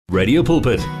Radio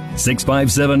Pulpit,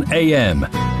 657 AM.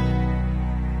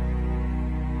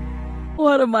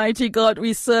 What a mighty God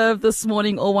we serve this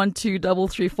morning.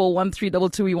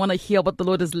 012-334-1322. We want to hear what the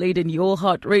Lord has laid in your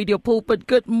heart. Radio Pulpit,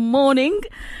 good morning.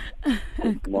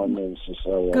 Good morning,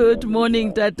 Sister. Good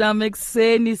morning, Tata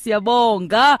Mekseni.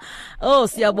 Siyabonga. Oh,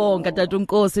 siyabonga, Tata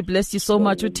Nkosi. Bless you so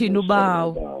much. Uthini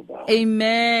ubawo.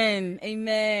 Amen.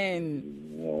 Amen.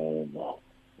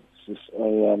 Sister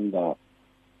Ayanda,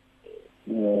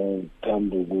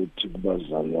 thanda ukuthi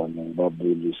kubazalwane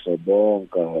ngibabulise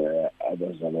bonke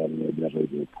abazalwane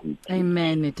be-Radio Pulpit.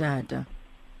 Amen, Tata.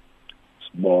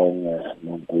 Sibonge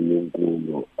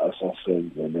noNkulunkulu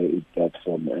asasenzele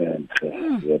i-platform enhle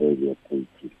ye-Radio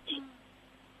Pulpit.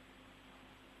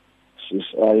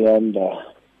 Sister Ayanda,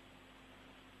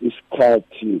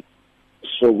 isikhathi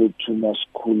sokuthi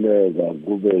masikhuleka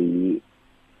kube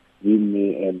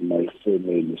me and my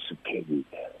family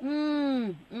siphelile.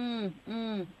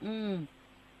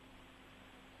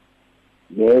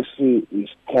 Lesi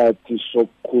isikhathi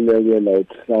sokukhulekela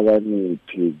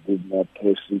ukuhlakaniphi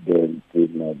kuma-president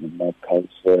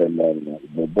nakuma-councillor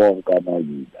nabonke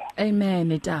ama-leader.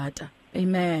 Amen, Tata.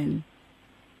 Amen.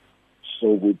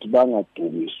 So ukuthi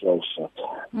bangadukiswa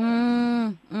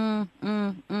usathane.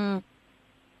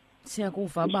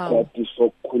 Siyakuva bawo. Isikhathi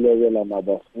sokukhulekela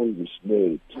nabafundisi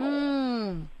bethu.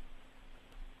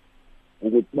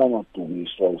 Ukuthi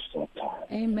bangadukiswa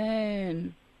usathane.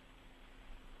 Amen.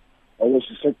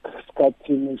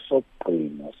 Awusisekhathini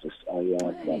sokugcina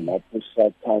sisayanda lapho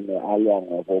usathane alwa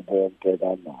ngabo bonke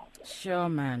kanabo. Sure,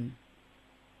 man.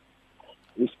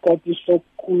 Isikhathi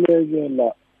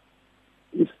sokukhulekela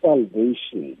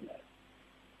i-salvation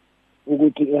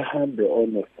ukuthi ehambe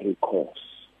on a free course.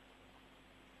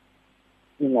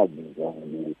 Ingabizwa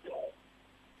ngolutho.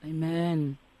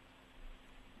 Amen.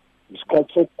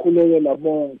 Isikhathi sokukhulekela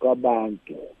bonke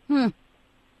abantu.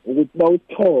 Ukuthi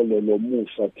bawuthole lo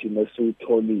musa thina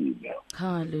siwutholile.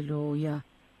 Hallelujah.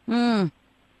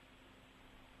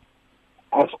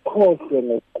 Asikhohle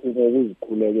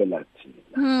ngokuzikhulekela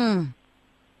thina.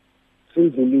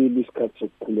 Sidlulile isikhathi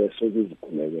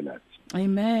sokuzikhulekela thina.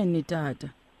 Amen, Tata.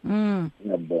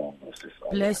 Ngiyabonga sisa.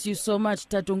 Bless you so much,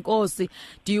 Tata Nkosi.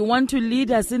 Do you want to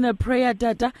lead us in a prayer,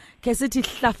 Tata? Ke sithi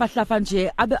hlafa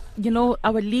nje,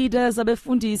 our leaders,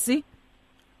 abefundisi.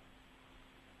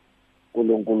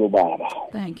 Nkulunkulu Baba.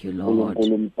 Thank you, Lord.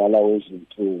 Nkulunkulu Mdala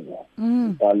wezinsuku.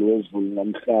 Mdali wezulu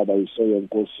nomhlaba yisoyo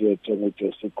Nkosi yethu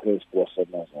ngoJesu Kristu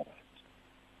waseNazaretha.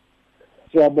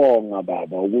 Siyabonga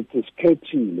Baba ukuthi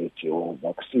sikhethile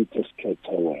Jehova kusithe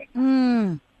sikhethe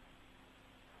wena.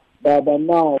 Baba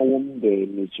nawo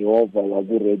umndeni Jehova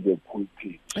waku-Radio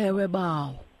Pulpit. Ewe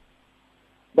bawo.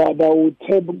 Baba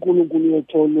uthemba uNkulunkulu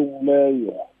wethu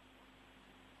olungileyo.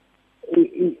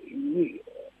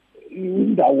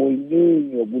 Indawo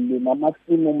iningi yokulima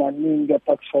amasimu maningi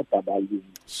apha kushoda abalimi.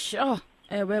 Sure,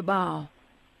 ewe bawo.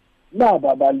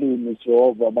 Baba abalimi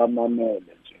Jehova bamamele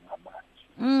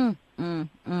njengamanje.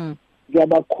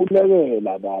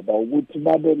 Ngiyabakhulekela Baba ukuthi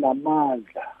babe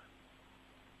namandla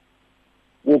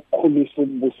wokukhulisa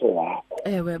umbuso wakho.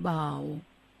 Ewe bawo.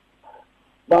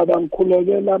 Baba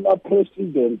ngikhulekela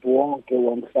ama-president wonke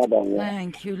womhlaba wonke.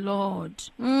 Thank you, Lord.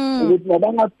 Ukuthi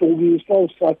nabangadukiswa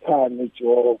usathane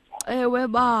Jehova. Ewe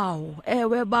bawo.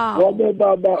 Ngoba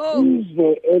Baba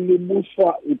izwe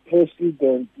elibuswa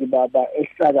i-president Baba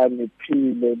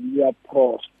ehlakaniphile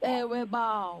liyaprosper. Ewe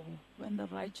bawo. When the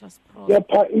righteous prosper.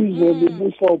 Kepha izwe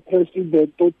libuswa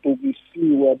u-president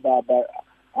odukisiwe Baba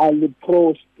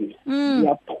aliprosper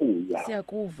liyaphula.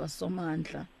 Siyakuva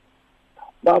somandla.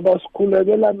 Baba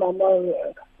sikhulekela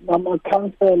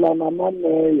nama-councillor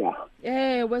nama-mayor.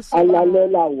 Ewe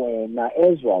alalela wena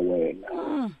ezwa wena.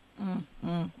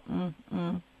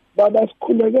 Baba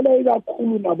sikhulekela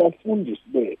ikakhulu nabafundisi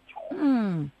bethu.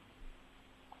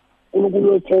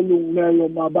 uNkulunkulu wethu olungileyo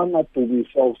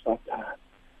mabangadukiswa usathane.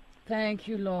 Thank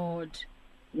you, Lord.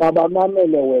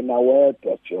 Mabamamele wena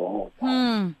wedwa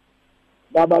Jehova.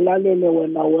 Babalalele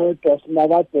wena wedwa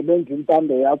sinakade benza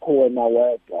intando yakho wena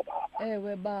wedwa Baba.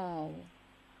 Ewe bawo.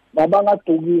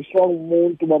 Babangadukiswa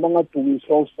umuntu,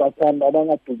 babangadukiswa usathane,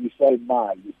 babangadukiswa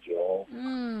imali Jehova.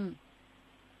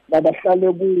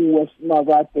 Babahlale kuwe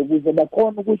sinakade kuze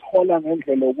bakhona ukusihola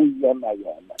ngendlela okuyiyona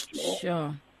yona Jehova.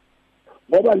 Sure.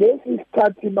 Ngoba lesi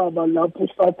isikhathi Baba lapho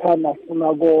usathane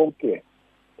afuna konke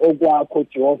okwakho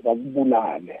Jehova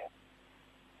kubulale.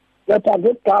 Kepha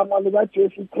ngegama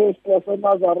likaJesu Kristu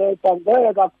waseNazaretha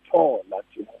angeke akuthola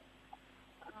Jehova.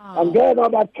 Angeke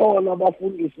abathola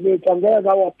abafundisi bethu, angeke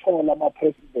awathola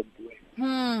ama-president wethu.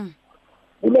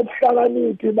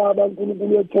 Unobuhlakaniphi Baba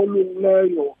uNkulunkulu wethu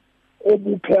olungileyo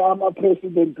obuphe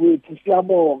ama-president wethu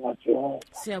siyabonga Jehova.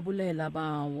 Siyabulela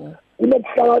bawo.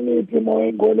 Kunokuhlakanipha imoya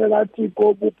engcwele kaThixo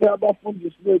obuphe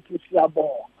abafundisi bethu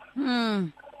siyabonga.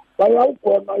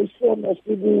 Bayawugona isono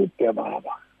sikude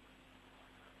baba.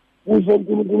 Kuze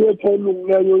uNkulunkulu wethu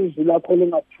olungileyo izwi lakho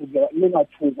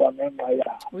lingathukwa ngenxa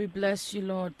yakho. We bless you,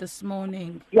 Lord, this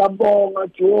morning. Siyabonga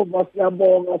Jehova,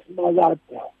 siyabonga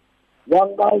simakade.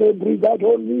 Wangale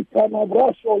brigado lita na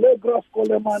braso le grasco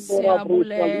le mando ra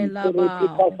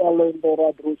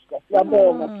bruska.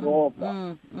 Siyabonga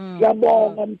Jehova.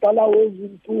 Siyabonga mdala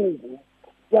wezinsuku.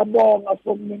 Siyabonga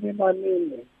somnini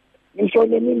manini. Ngisho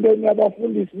nemindeni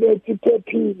yabafundisi bethu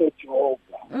iphephile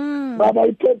Jehova. Baba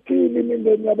iphephile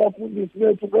imindeni yabafundisi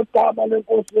bethu ngegama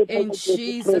lenkosi yethu in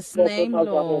Jesus' name,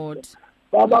 Lord.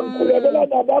 Baba ngikhulekela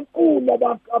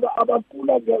nabaqula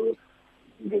abaqula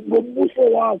ngombuso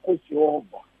wakho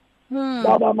Jehova.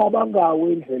 Baba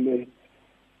mabangawe endleleni.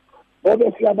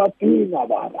 Ngoba siyabadinga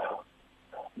baba.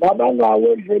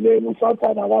 Mabangawe endleleni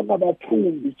usathana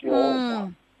kangabathumbi Jehova.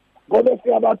 Ngoba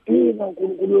siyabadinga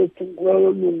uNkulunkulu wethu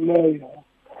ngolungileyo.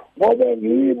 Ngoba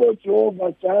ngibo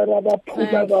Jehova jayira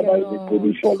abaphula baba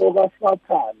imiqibisho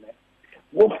lokaSathane.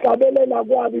 Ngokuhlabelela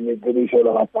kwabo imiqibisho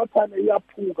lokaSathane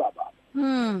iyaphuka baba.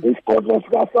 Isigodlo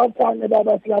sikaSathane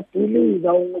baba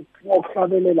siyadiliza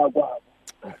ngokuhlabelela kwabo.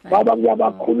 Baba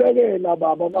ngiyabakhulekela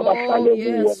baba mabahlale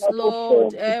kuwe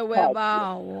Lord, ewe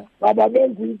bawo. Baba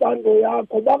benza intando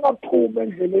yakho bangaphuma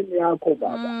endleleni yakho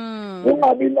baba.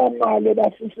 Ungabi namali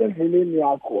basuse endleleni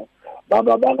yakho.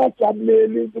 Baba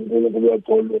bangajabuleli uNkulunkulu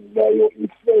wethu olungileyo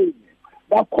ifeni.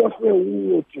 Bakhohlwe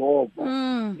uwe Jehova.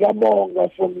 Ngiyabonga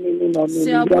somnini namini.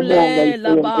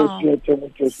 Siyabulela baba.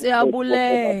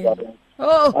 Siyabulela.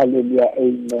 Oh, hallelujah,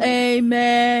 amen.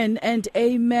 Amen and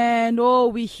amen. Oh,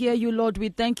 we hear you, Lord. We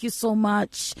thank you so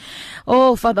much.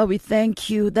 Oh, Father, we thank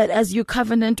you that as you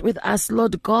covenant with us,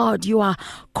 Lord God, you are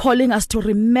calling us to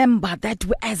remember that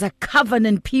as a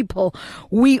covenant people,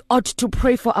 we ought to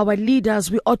pray for our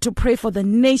leaders, we ought to pray for the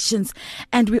nations,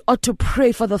 and we ought to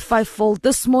pray for the fivefold.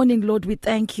 This morning, Lord, we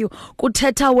thank you.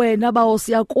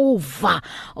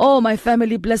 Oh, my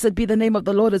family, blessed be the name of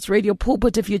the Lord. It's Radio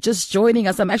Pulpit. If you're just joining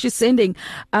us, I'm actually sending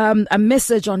a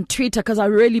message on Twitter because I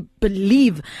really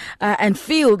believe and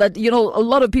feel that, you know, a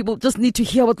lot of people just need to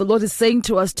hear what the Lord is saying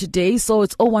to us today. So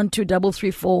it's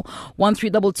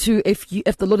 012-334-1322.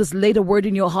 If the Lord has laid a word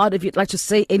in your heart, if you'd like to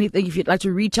say anything, if you'd like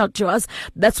to reach out to us,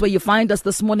 that's where you find us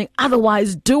this morning.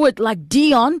 Otherwise, do it like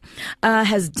Dion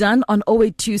has done on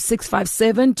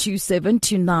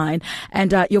 082-657-2729.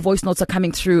 And your voice notes are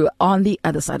coming through on the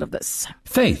other side of this.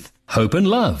 Faith, hope and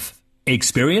love.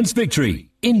 Experience victory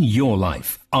in your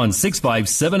life on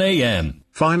 657 AM.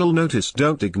 Final notice: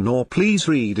 don't ignore, please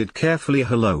read it carefully.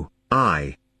 Hello,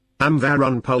 I am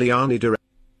Varun Polyani Direct.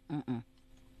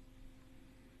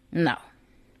 No.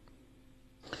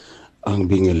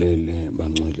 Angibingelele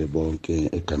bangcwele bonke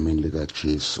egameni lika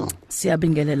Jesu.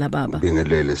 Siyabingelela baba.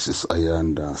 Bingelele sis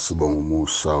Ayanda, sibonga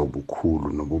umusa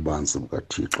obukhulu nobubanzi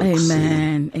bukaThixo.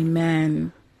 Amen.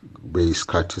 Amen.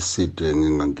 Beyisikhathi eside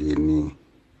ngingangeni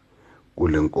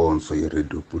kule nkonzo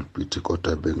yeRadio Pulpit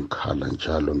kodwa bengikhala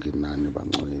njalo nginani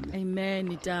bangcwele.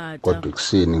 Amen tata. Kodwa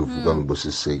kuseni ngivuka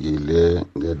ngibusisekile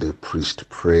ngele priest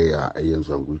prayer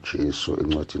eyenzwa nguJesu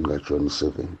encwadini kaJohn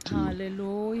 17.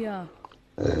 Hallelujah.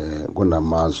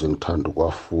 Kunamazwi ngithanda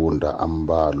ukwafunda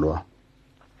ambalwa.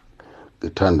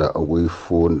 Ngithanda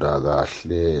ukuyifunda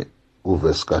kahle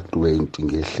uverse ka20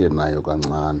 ngehle nayo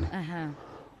kancane.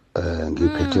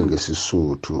 Ngiphethe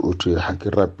ngesisuthu uthi ha ke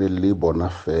rapelle bona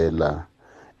fela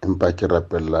empa ke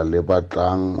rappella le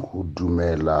batlang ho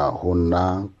dumela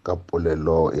hona ka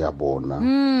polelo ya bona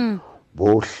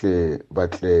bohle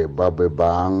batle ba be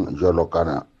bang jwalo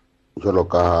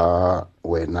ka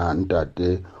wena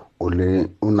ntate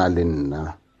una le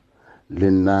nna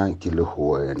ke le ho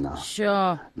wena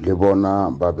sure le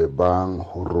bona ba be bang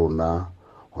ho rona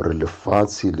hore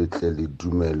lefatshe le tle le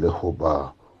dumele ho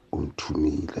ba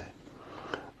umthumile.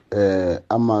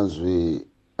 Amazwi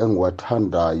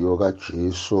engiwathandayo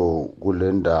kaJesu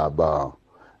kule ndaba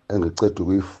engicede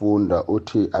ukuyifunda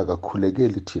uthi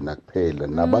akakhulekeli thina kuphela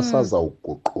nabasaza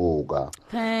ukuguquka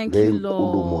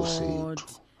ngeenkulumo zethu.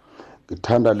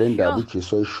 Ngithanda le ndaba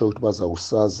uJesu ayisho ukuthi baza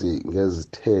kusazi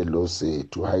ngezithelo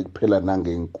zethu hayi kuphela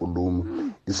nangeenkulumo.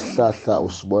 Isihlahla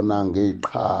usibona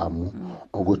ngeziqhamu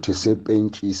ukuthi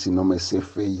sepentshisi noma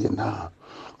sefeye na.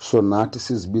 So nathi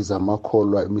sizibiza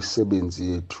amakholwa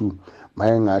imisebenzi yethu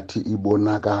mayengathi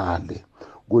ibonakale.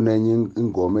 Kunenye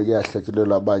ingoma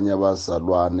ekuyahlekelela abanye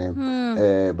abazalwane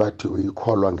bathi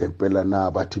uyikholwa ngempela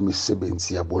na bathi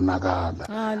imisebenzi yabonakala.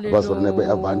 Abazalwane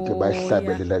beAvante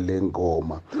bayihlabelela le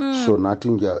ngoma. So nathi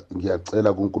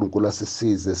ngiyacela kuNkulunkulu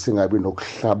asisize singabi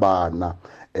nokuhlabana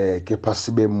kepha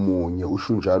sibe munye.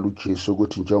 Usho njalo uJesu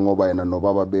ukuthi njengoba yena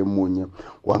nobaba bemunye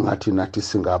kwangathi nathi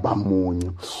singaba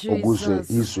munye ukuze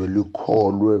izwe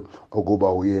likholwe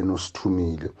ukuba uyena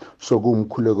usithumile. So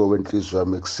kumkhuleko wenhliziyo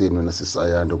yami ekuseni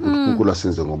nasisayanda ukuthi uNkulunkulu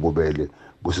asenze ngobubele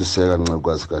kusiseka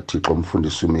ncekukazi kaThixo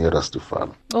umfundisi uMiya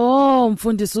Rastifana. Oh,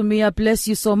 Mfundisi Umiya, bless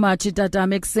you so much, Tata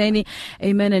Mekseni.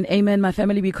 Amen and amen. My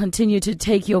family, we continue to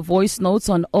take your voice notes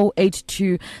on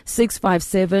 082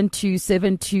 657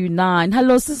 2729.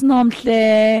 Hello, Sis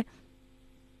Nomhle.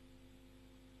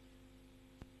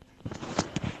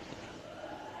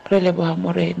 Re leboha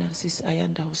morena sis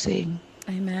Ayanda Hussein.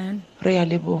 Amen. Re a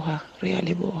leboha.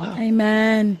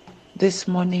 Amen. This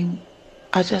morning,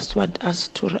 I just want us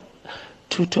to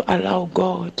allow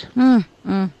God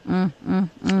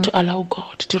to allow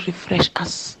God to refresh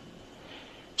us.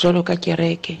 Jolo ka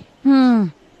kereke.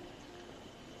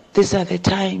 These are the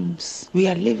times we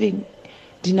are living.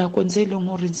 Dinakong tse leng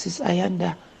hore sis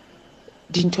Ayanda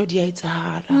dintho di a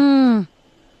etsahala.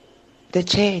 The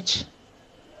church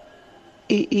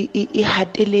I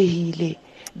hatelehile.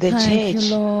 The Thank church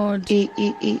you, Lord.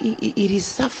 it is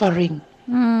suffering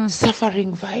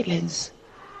violence.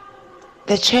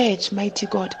 The church, mighty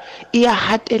God, ia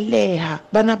hateleha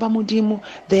bana ba modimo,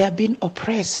 they are being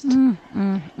oppressed.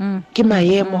 Ke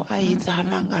maemo a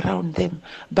etsahalang around them.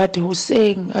 But who's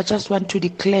saying, I just want to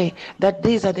declare that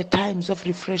these are the times of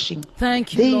refreshing.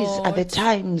 Thank you, These Lord. are the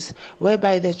times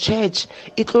whereby the church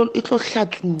it'll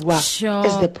Sure.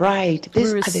 as the bride.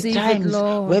 These We are the receive it, times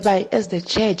Lord. whereby as the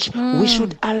church we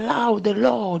should allow the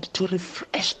Lord to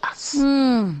refresh us.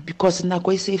 Because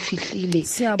nako ise fihlile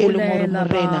Siyabulela,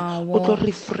 morena Bawo. o tlo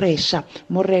refresha,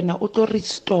 morena o tlo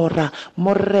restore,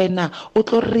 morena o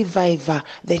tlo revive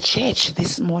the church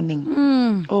this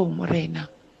morning. Oh morena,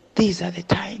 these are the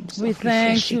times We of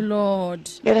thank refreshing. you, Lord.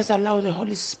 Let us allow the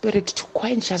Holy Spirit to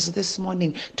quench us this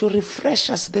morning, to refresh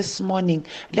us this morning.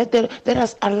 Let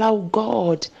us allow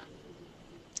God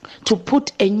to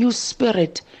put a new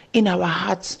spirit in our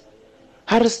hearts.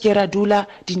 Haris Geradula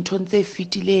dinthong tse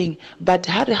fitileng, but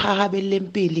ha re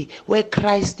hahabelleng pele where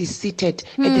Christ is seated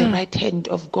at the right hand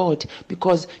of God,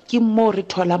 because ke mo re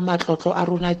thola matlotlo a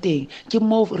rona teng, ke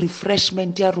mo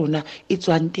refreshment ya rona e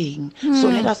tswang teng. So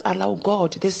let us allow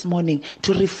God this morning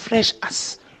to refresh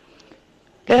us.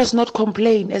 Let us not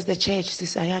complain as the church,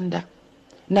 Sis Ayanda.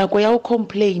 Nako ya ho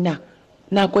complaina,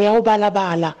 nako ya ho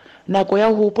balabala, nako ya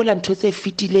ho hopola ntho tse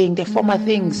fitileng, the former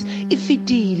things e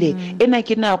fitile. Ena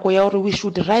ke nako ya hore we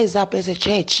should rise up as a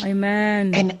church.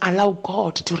 Amen. And allow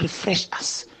God to refresh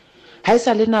us. Ha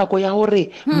isa le nako ya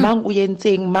hore mang o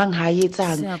yentseng mang ha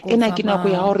etsang. Ena ke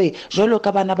nako ya hore jolo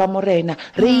ka bana ba morena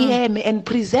re eme and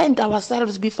present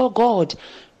ourselves before God.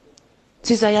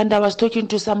 Since I was talking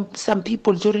to some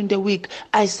people during the week,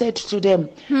 I said to them,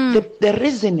 the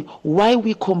reason why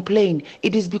we complain,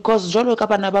 it is because jolo ka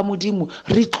bana ba modimo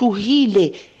re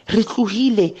tlohile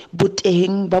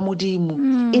boteng ba modimo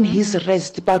in his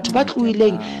rest. But ba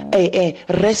tlohileng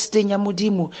resting ya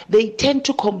modimo, they tend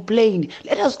to complain.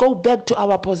 Let us go back to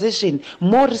our position.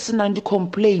 More senang di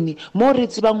complain, more re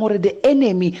tsebang hore the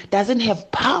enemy doesn't have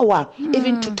power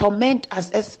even to torment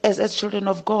us as children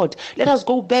of God. Let us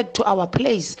go back to our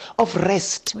place of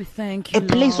rest. We thank you, a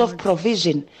place Lord. of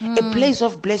provision, a place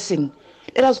of blessing.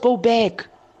 Let us go back.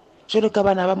 Jolo ka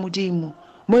bana ba modimo,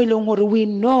 we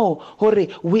know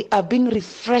we are being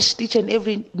refreshed each and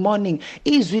every morning.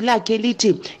 His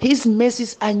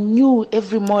mercies are new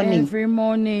every morning. Every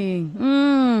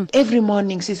morning. Every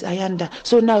morning, says Ayanda.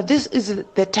 So now this is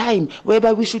the time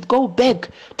whereby we should go back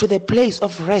to the place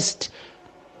of rest,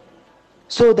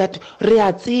 so that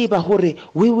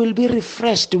we will be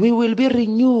refreshed, we will be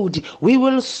renewed, we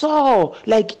will soar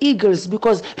like eagles,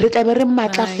 because Thank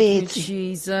you,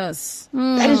 Jesus.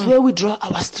 that is where we draw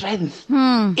our strength,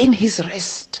 in his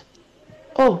rest.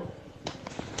 Oh,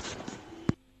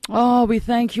 we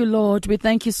thank you, Lord. We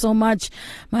thank you so much,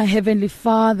 my Heavenly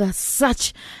Father.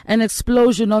 Such an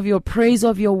explosion of your praise,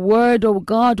 of your word, oh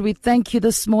God. We thank you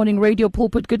this morning. Radio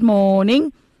Pulpit, good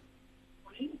morning.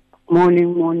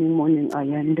 Morning,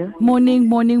 Ayanda. Morning,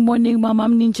 Mama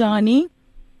Mninjani.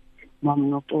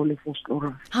 Mama Nopole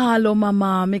Fostora. Hello,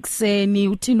 Mama Mekseni.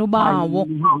 Utino bawo.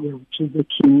 To the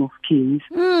King of Kings.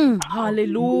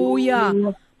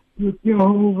 Hallelujah.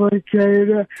 Jehovah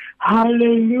Jireh.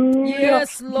 Hallelujah.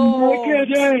 Yes, Lord. We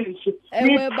praise you.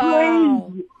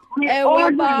 We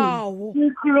honor you.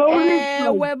 We glorify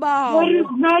you. There is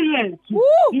knowledge.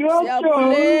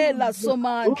 Siyabulela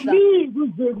somandla.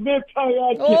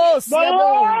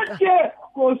 Siyabonga.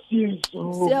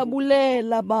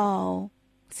 Siyabulela bawo.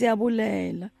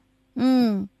 Siyabulela.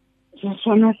 just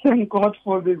want to thank God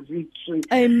for the victory.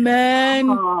 Amen.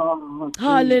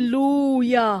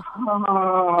 Hallelujah.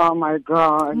 Oh, my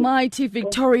God. Mighty,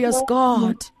 victorious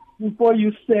God. Before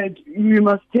you said we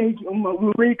must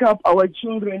wake up our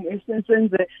children, as you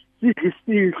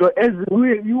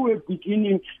were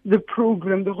beginning the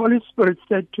program, the Holy Spirit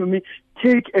said to me,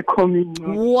 take a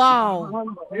communion. Wow.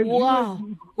 Wow.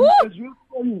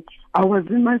 I was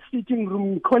in my sitting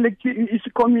room collecting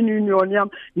communion in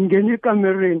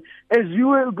as you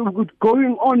were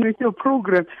going on with your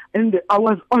program, and I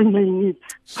was on my knees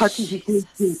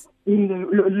participating in the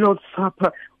Lord's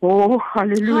Supper. Oh,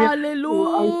 hallelujah.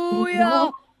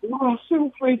 Hallelujah. You are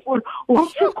so faithful.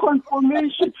 What a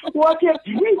confirmation. What a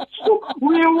victory.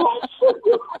 We worship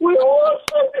you. We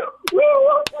worship you. We worship you. We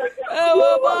worship you.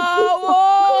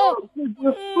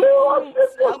 We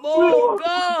worship you.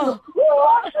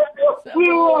 We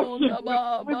worship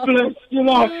you. We bless you,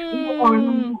 Lord.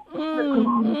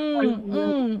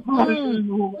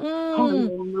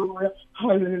 Hallelujah. Hallelujah.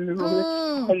 Hallelujah.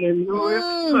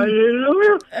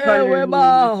 Hallelujah.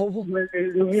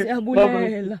 Hallelujah.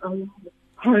 Hallelujah.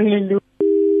 Hallelujah.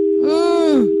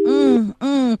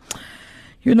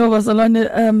 You know, Bazalwane,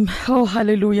 oh,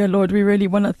 hallelujah, Lord. We really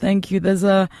want to thank you. There's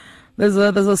a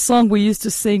song we used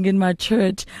to sing in my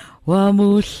church.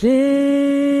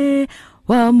 Wamuhle,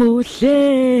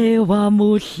 wamuhle,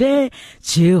 wamuhle,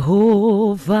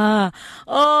 Jehovah.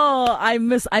 Oh, I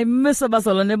miss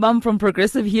Bazalwane Bam from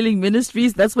Progressive Healing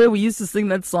Ministries. That's where we used to sing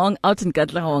that song out in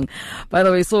Katlehong. By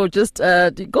the way, so just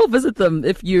go visit them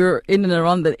if you're in and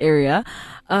around that area.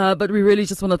 But we really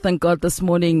just want to thank God this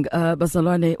morning,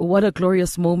 Bazalwane. What a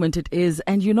glorious moment it is.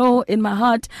 And you know, in my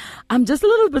heart, I'm just a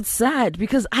little bit sad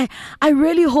because I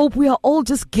really hope we are all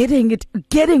just getting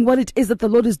what it is that the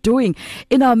Lord is doing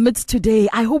in our midst today.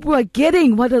 I hope we are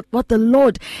getting what the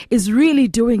Lord is really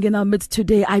doing in our midst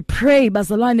today. I pray,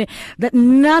 Bazalwane, that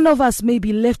none of us may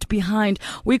be left behind.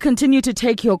 We continue to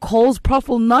take your calls. Prof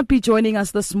will not be joining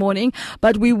us this morning,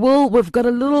 but we will. We've got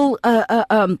a little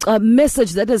a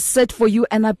message that is set for you,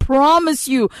 and I promise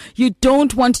you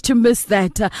don't want to miss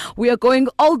that. We are going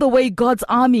all the way God's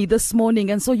army this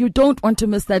morning, and so you don't want to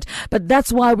miss that. But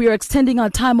that's why we are extending our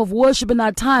time of worship and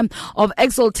our time of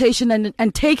exaltation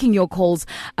and taking your calls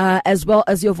as well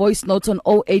as your voice notes on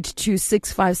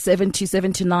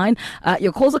 0826572729.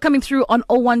 Your calls are coming through on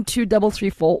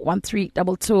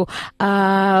 012-334-1322.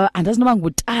 And that's no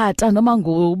ngutata noma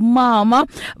ngumama,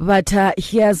 but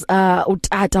here's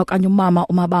utata okanye umama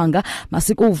umabanga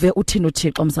masikuve uthini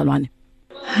uThixo mzalwane.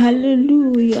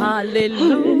 Hallelujah.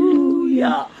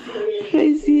 Hallelujah.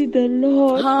 Praise ye the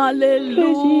Lord. Hallelujah.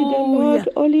 Praise ye the Lord,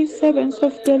 all ye servants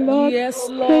of the Lord. Yes,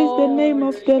 Lord. Praise the name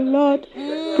of the Lord.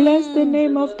 Bless the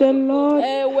name of the Lord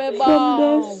from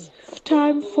this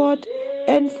time forth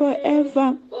and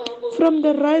forever. From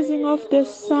the rising of the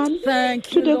sun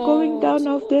to the going down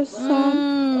of the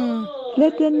sun.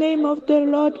 Let the name of the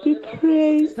Lord be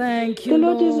praised. Thank you, the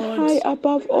Lord is Lord. high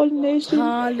above all nations.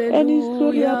 Hallelujah. And his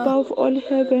glory above all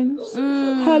heavens.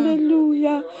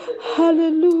 Hallelujah.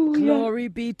 Hallelujah. Glory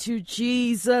be to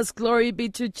Jesus. Glory be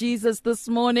to Jesus this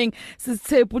morning.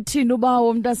 Sisiphuthini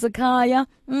ubawo mntasekhaya.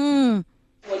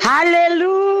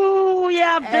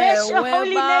 Hallelujah. Bless your holy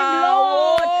name,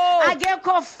 Lord.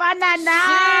 Akekho fana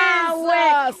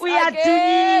nawe.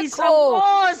 Uyadunyiswa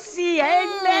Nkosi.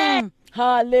 Amen.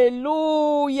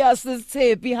 Hallelujah,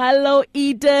 Sister. Hello,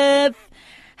 Edith.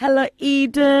 Hello,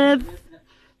 Edith.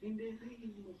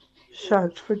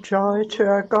 Shout for joy to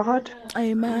our God.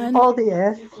 Amen. All the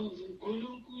earth.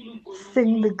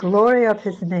 Sing the glory of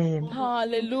his name.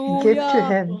 Hallelujah. Give to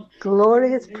him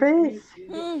glorious praise.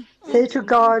 Say to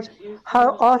God,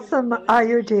 how awesome are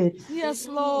your deeds. Yes,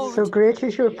 Lord. So great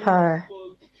is your power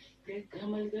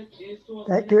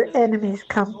that your enemies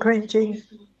come cringing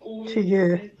to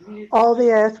you. All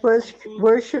the earth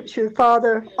worships you,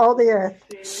 Father, all the earth.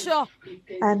 Sure.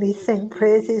 And we sing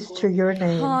praises to your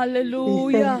name. Hallelujah.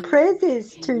 We sing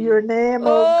praises to your name,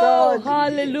 O God.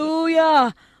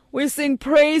 Hallelujah. We sing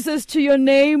praises to your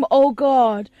name, O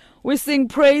God. We sing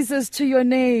praises to your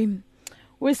name.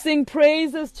 We sing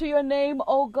praises to your name,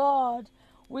 O God.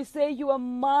 We say you are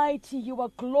mighty, you are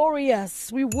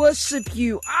glorious. We worship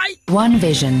you. One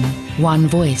vision, one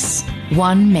voice,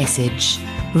 one message.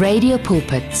 Radio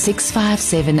Pulpit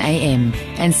 657 AM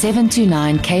and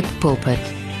 729 Cape Pulpit,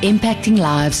 impacting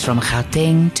lives from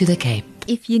Gauteng to the Cape.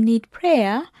 If you need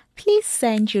prayer, please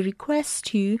send your request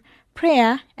to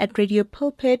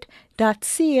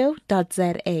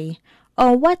prayer@radiopulpit.co.za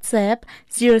or WhatsApp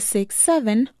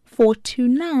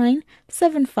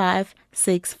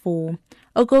 067-429-7564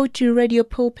 or go to Radio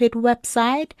Pulpit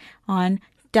website on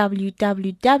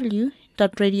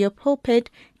www.radiopulpit.co.za.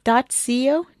 In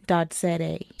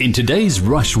today's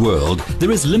rush world, there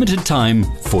is limited time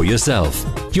for yourself.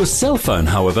 Your cell phone,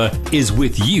 however, is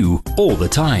with you all the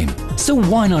time. So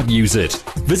why not use it?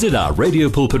 Visit our Radio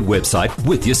Pulpit website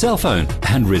with your cell phone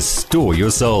and restore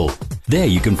your soul. There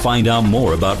you can find out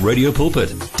more about Radio Pulpit.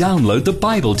 Download the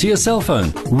Bible to your cell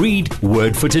phone. Read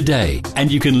Word for Today. And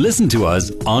you can listen to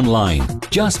us online.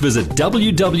 Just visit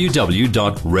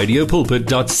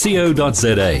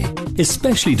www.radiopulpit.co.za.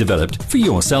 Especially developed for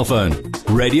your cell phone.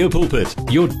 Radio Pulpit,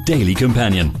 your daily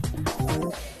companion.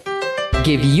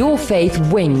 Give your faith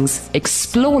wings.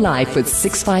 Explore life with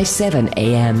 657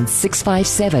 AM.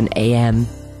 657 AM.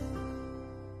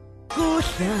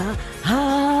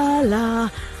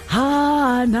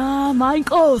 Hana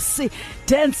mayinkosi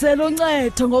densela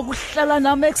uncedo ngokuhlala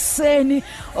nami ekseni.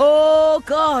 Oh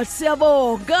God,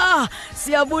 siyabonga,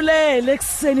 siyabulela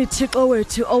ekseni Thixo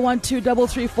wethu.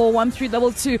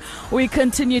 012334132. We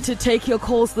continue to take your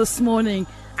calls this morning.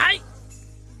 Ay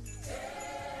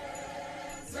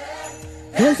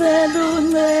densela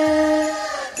uncedo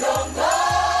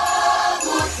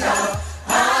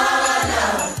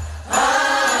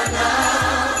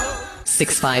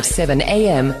 657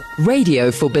 AM, radio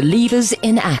for believers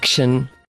in action.